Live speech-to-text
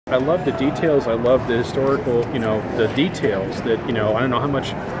I love the details. I love the historical, the details that, I don't know how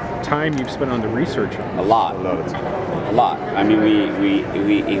much time you've spent on the research. A lot. A lot of time. A lot. I mean,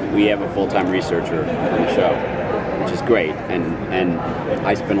 we have a full-time researcher on the show, which is great, and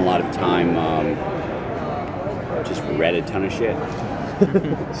I spend a lot of time just read a ton of shit.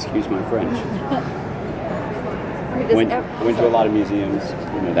 Excuse my French. Went to a lot of museums,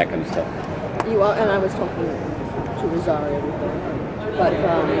 that kind of stuff. And I was talking to Rosario before, but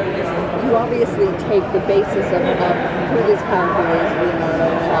you obviously take the basis of who this character is, Leonardo,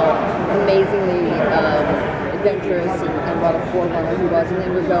 and how amazingly adventurous and what a forerunner he was, and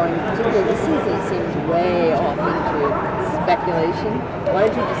then we're going, particularly this season, it seems way off into speculation. Why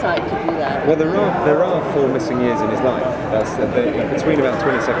did you decide to do that? Well, there are 4 missing years in his life. Between about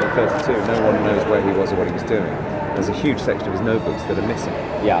 22nd and 32, no one knows where he was or what he was doing. There's a huge section of his notebooks that are missing.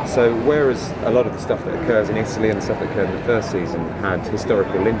 Yeah. So whereas a lot of the stuff that occurs in Italy and the stuff that occurred in the first season had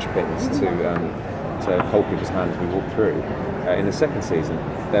historical linchpins to hold people's hands as we walk through, in the second season,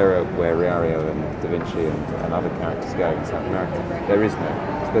 there are where Riario and Da Vinci and other characters go in South America. There is no.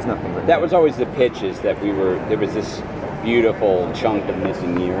 So there's nothing written. That was always the pitch, is that there was this beautiful chunk of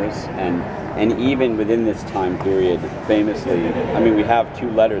missing years, and even within this time period, famously, I mean, we have 2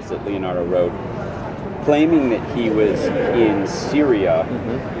 letters that Leonardo wrote claiming that he was in Syria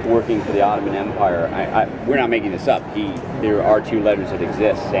working for the Ottoman Empire. We're not making this up. There are 2 letters that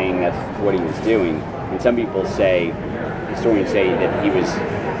exist saying that's what he was doing. And some people historians say that it was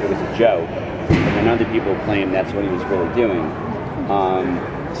a joke, and other people claim that's what he was really doing.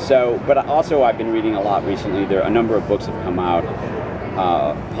 But also I've been reading a lot recently. A number of books have come out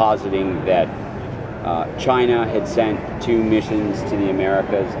positing that China had sent 2 missions to the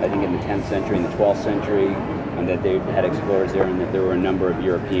Americas, I think in the 10th century and the 12th century, and that they had explorers there, and that there were a number of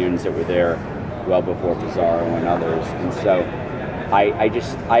Europeans that were there well before Pizarro and others. And so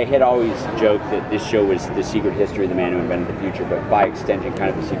I had always joked that this show was the secret history of the man who invented the future, but by extension kind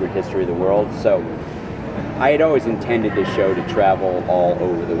of the secret history of the world. So I had always intended this show to travel all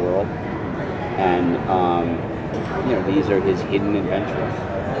over the world, and these are his hidden adventures.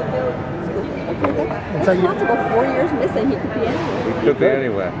 So you 4 years missing, he could be anywhere. He could be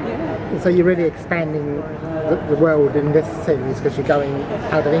anywhere. Yeah. So you're really expanding the world in this series because you're going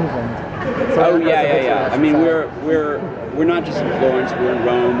out of England. So yeah. I mean, we're not just in Florence. We're in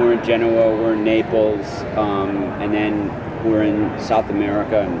Rome. We're in Genoa. We're in Naples, and then we're in South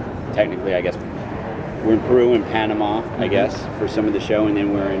America, and technically, I guess, we're in Peru and Panama, I guess, for some of the show, and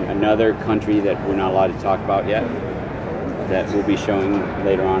then we're in another country that we're not allowed to talk about yet, that we'll be showing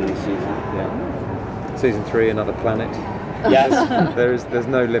later on in the season. Yeah. Season 3, another planet. Yes. There's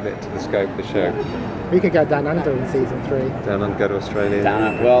no limit to the scope of the show. We could go down under in season 3. Down under, go to Australia.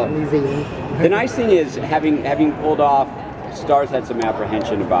 New Zealand. The nice thing is, having pulled off, Stars had some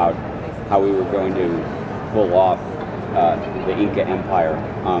apprehension about how we were going to pull off the Inca Empire,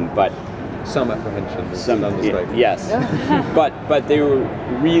 but some apprehension. Some understatement. Yes. but they were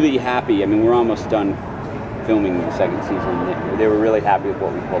really happy. I mean, we're almost done filming the second season. They were really happy with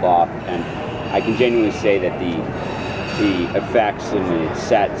what we pulled off, and I can genuinely say that the effects and the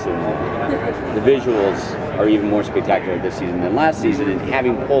sets and the visuals are even more spectacular this season than last season. And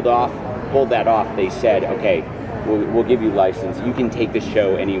having pulled that off, they said, okay, we'll give you license. You can take this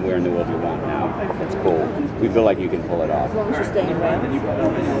show anywhere in the world you want now. That's cool. We feel like you can pull it off. As long as you're staying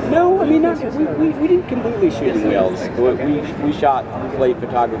around. No, I mean, we didn't completely shoot in Wales. We shot plate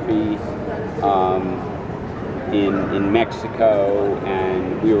photography in Mexico,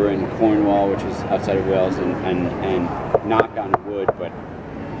 and we were in Cornwall, which is outside of Wales, and knock on wood, but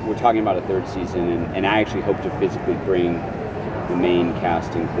we're talking about a 3rd season, and I actually hope to physically bring the main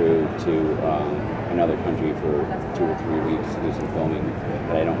cast and crew to another country for 2 or 3 weeks to do some filming,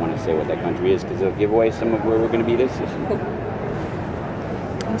 but I don't want to say what that country is because it'll give away some of where we're going to be this season.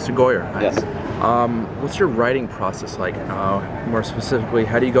 Mr. Goyer. Yes. What's your writing process like? More specifically,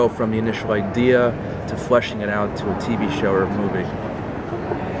 how do you go from the initial idea to fleshing it out to a TV show or a movie?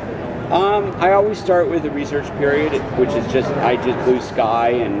 I always start with a research period, which is I just blue sky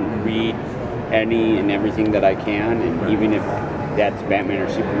and read any and everything that I can, and even if that's Batman or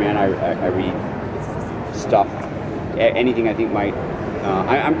Superman, I read stuff, anything I think might.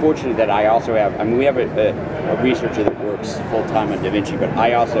 I'm fortunate that I also have. I mean, we have a researcher that works full time on Da Vinci, but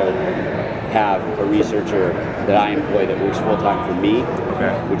I also have a researcher that I employ that works full time for me,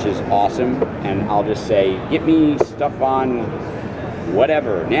 which is awesome. And I'll just say, get me stuff on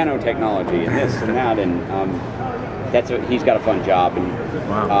whatever, nanotechnology and this and that, and he's got a fun job.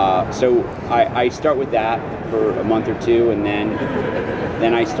 And so I start with that for a month or 2, and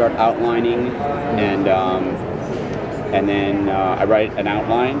then I start outlining, and and then I write an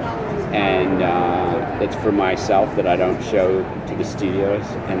outline, and it's for myself that I don't show to the studios,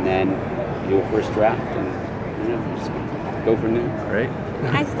 and then do a first draft, and just go from there. Right.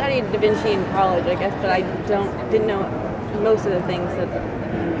 I studied Da Vinci in college, I guess, but I didn't know most of the things that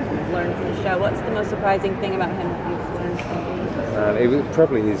I've learned from the show. What's the most surprising thing about him that you've learned from him? It was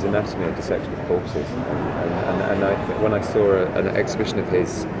probably his anatomy and dissection of corpses, and when I saw an exhibition of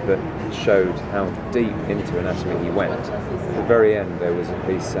his that showed how deep into anatomy he went, at the very end there was a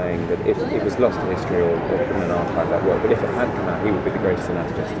piece saying that if it was lost to history or in an archive, that work, but if it had come out, he would be the greatest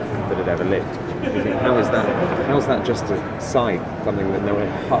anatomist that had ever lived. You think, how is that just a side, something that no one,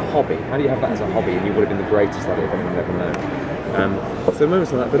 a hobby? How do you have that as a hobby and you would have been the greatest at it if anyone had ever known? So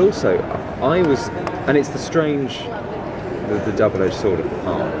moments like that, but also I was, and it's the strange, the double-edged sword of the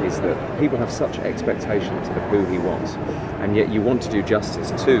part is that people have such expectations of who he was, and yet you want to do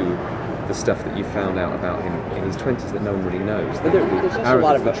justice to the stuff that you found out about him in his 20s that no one really knows. But there's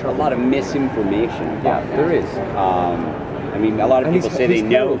also a lot of misinformation about him. There is. I mean, a lot of people say they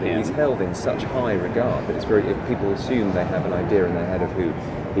know him. He's held in such high regard that it's very. People assume they have an idea in their head of who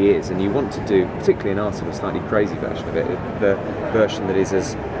he is, and you want to do, particularly in our sort of slightly crazy version of it, the version that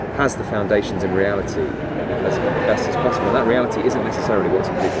has the foundations in reality as best as possible. And that reality isn't necessarily what's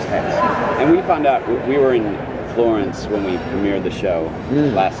in people's heads. And we found out, we were in Florence when we premiered the show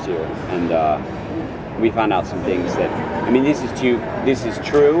last year, and we found out some things that, I mean, this is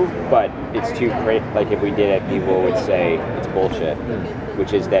true, but it's too great. Like if we did it, people would say it's bullshit.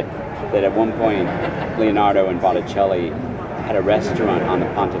 Which is that at one point Leonardo and Botticelli had a restaurant on the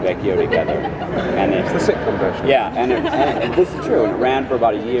Ponte Vecchio together, and It's the sitcom version. yeah, and this is true, and it ran for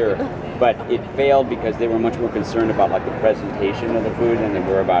about a year, but it failed because they were much more concerned about like the presentation of the food than they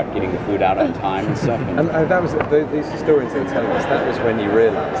were about getting the food out on time and stuff. And that was these historians that are telling us that was when you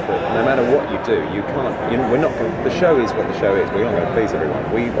realise that no matter what you do, you can't. We're not. The show is what the show is. We're not going to please everyone.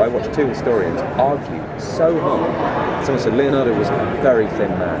 I watched two historians argue so hard. Someone said Leonardo was a very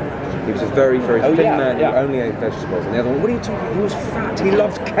thin man. He was a very, very thin man who only ate vegetables. And the other one, what are you talking? He was fat. He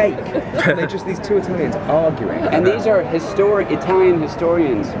loved cake. And they're just these two Italians arguing. And these are Italian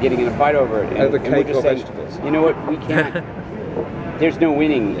historians getting in a fight over it. Over and cake we're just or saying, vegetables. You know what? We can't. There's no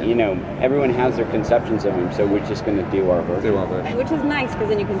winning. You know, everyone has their conceptions of him, so we're just going to do our version. Which is nice, because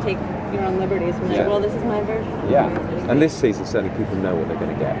then you can take your own liberties and be like, well, this is my version. Yeah. And this season, certainly people know what they're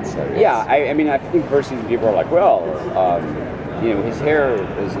going to get. So Yeah, I mean, I think first season people are like, well, you know, his hair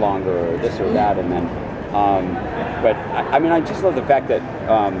is longer, or this or that, and then, but I mean, I just love the fact that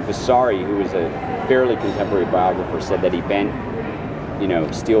Vasari, who is a fairly contemporary biographer, said that he bent, you know,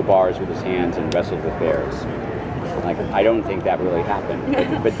 steel bars with his hands and wrestled with bears. Like, I don't think that really happened,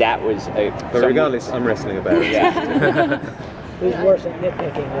 but that was But regardless, I'm wrestling a bear. Yeah. Who's worse at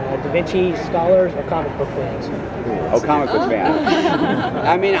nitpicking, Da Vinci scholars or comic book fans? Oh, comic book fans.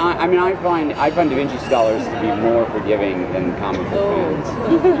 I mean, I find Da Vinci scholars to be more forgiving than comic book fans.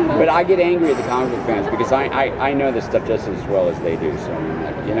 But I get angry at the comic book fans because I know this stuff just as well as they do. So I'm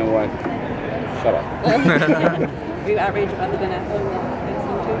like, you know what? Shut up. Are you outraged about the Ben Affleck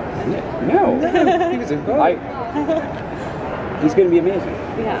scene too? No. He was involved. He's going to be amazing.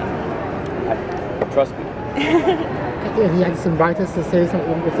 Yeah. Trust me. He had some writers to say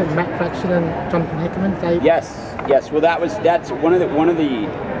something with Matt Fraction and Jonathan Hickman. Yes. Well, that's one of the.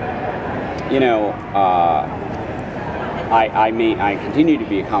 You know, I continue to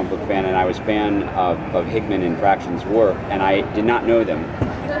be a comic book fan, and I was a fan of Hickman and Fraction's work, and I did not know them.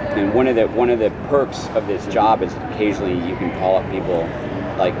 And one of the perks of this job is occasionally you can call up people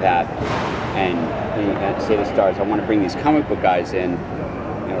like that and say to stars, I want to bring these comic book guys in.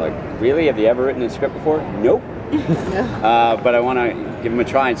 And they're like, really? Have you ever written a script before? Nope. But I want to give them a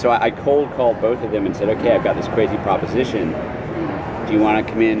try. And so I cold called both of them and said, okay, I've got this crazy proposition. Do you want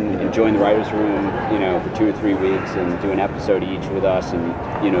to come in and join the writer's room, you know, for 2 or 3 weeks and do an episode each with us, and,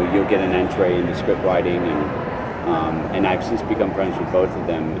 you know, you'll get an entree into script writing, and I've since become friends with both of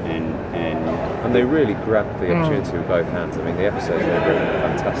them, and they really grabbed the opportunity with both hands. I mean, the episodes were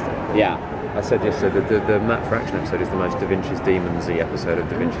fantastic. Yeah. I said yesterday that the Matt Fraction episode is the most Da Vinci's Demons-y episode of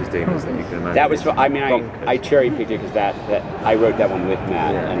Da Vinci's Demons that you can imagine. That was, I mean, I cherry picked it because that I wrote that one with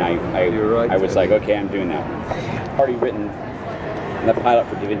Matt, and I was like, okay, I'm doing that. I've already written the pilot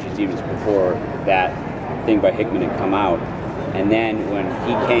for Da Vinci's Demons before that thing by Hickman had come out, and then when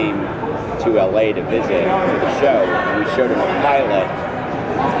he came to LA to visit for the show, and we showed him a pilot.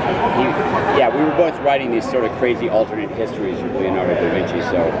 We were both writing these sort of crazy alternate histories with Leonardo da Vinci,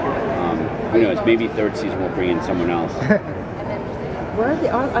 so who knows, maybe third season we'll bring in someone else. I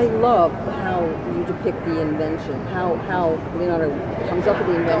love how how you depict the invention, how Leonardo comes up with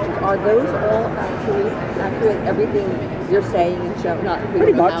the inventions. Are those all accurate? Everything you're saying and show, not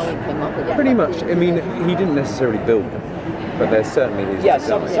Pretty much. how he came up with it. Pretty much. I mean, he didn't necessarily build them, but there's certainly his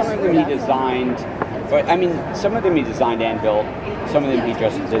some designs. of them he designed. But I mean, some of them he designed and built. Some of them he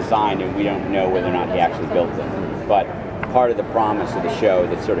just designed, and we don't know whether or not he actually built them. But part of the promise of the show,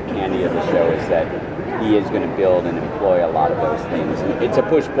 the sort of candy of the show, is that he is going to build and employ a lot of those things. And it's a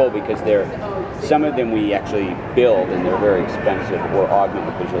push-pull because some of them we actually build, and they're very expensive, or augment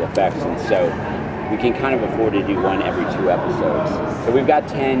with visual effects, and so we can kind of afford to do one every 2 episodes. So we've got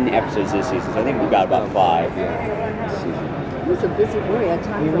 10 episodes this season, so I think we've got about 5. He was a busy boy. Had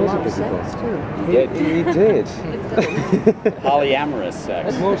time for a lot of sex too. He did. Polyamorous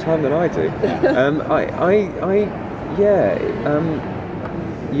sex. More time than I do.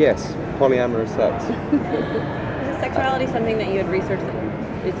 Yes, polyamorous sex. Is sexuality something that you had researched that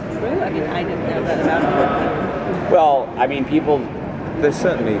is true? I mean, I didn't know that about him. Well, I mean, There's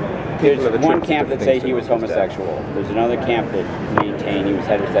certainly there's people have one attributed camp that things say to he was Michael's death. homosexual. There's another camp that maintain he was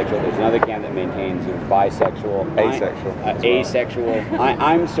heterosexual. There's another camp that maintains he was bisexual. Asexual as well. Asexual.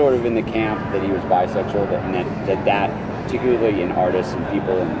 I'm sort of in the camp that he was bisexual, and that particularly in artists and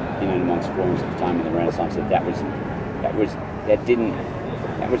people in and amongst forms at the time in the Renaissance, that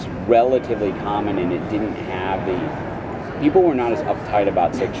was relatively common, and it didn't have people were not as uptight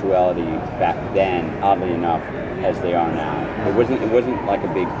about sexuality back then, oddly enough, as they are now. It wasn't like a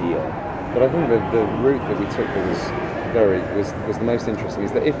big deal. But I think the route that we took was the most interesting.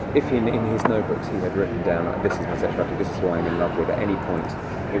 Is that if in his notebooks he had written down, like, this is my sexuality, this is who I'm in love with, at any point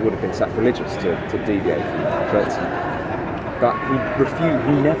it would have been sacrilegious to deviate from that. But he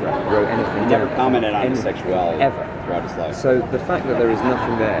never wrote anything. He never commented on his sexuality ever throughout his life. So the fact that there is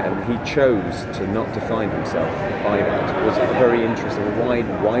nothing there, and he chose to not define himself by that, was very interesting.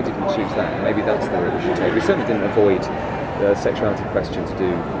 Why did he choose that? Maybe that's the route we should take. We certainly didn't avoid the sexuality question to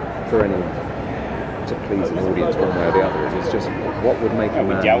please an audience one way or the other. It was just what would make a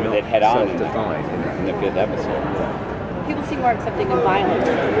man we dealt with it head on self-define in the 5th episode. People seem more accepting of violence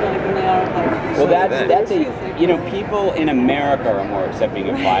than they are of like. Well, that's people in America are more accepting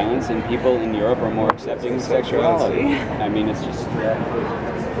of violence, and people in Europe are more accepting of sexuality. I mean, it's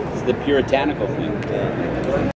the puritanical thing.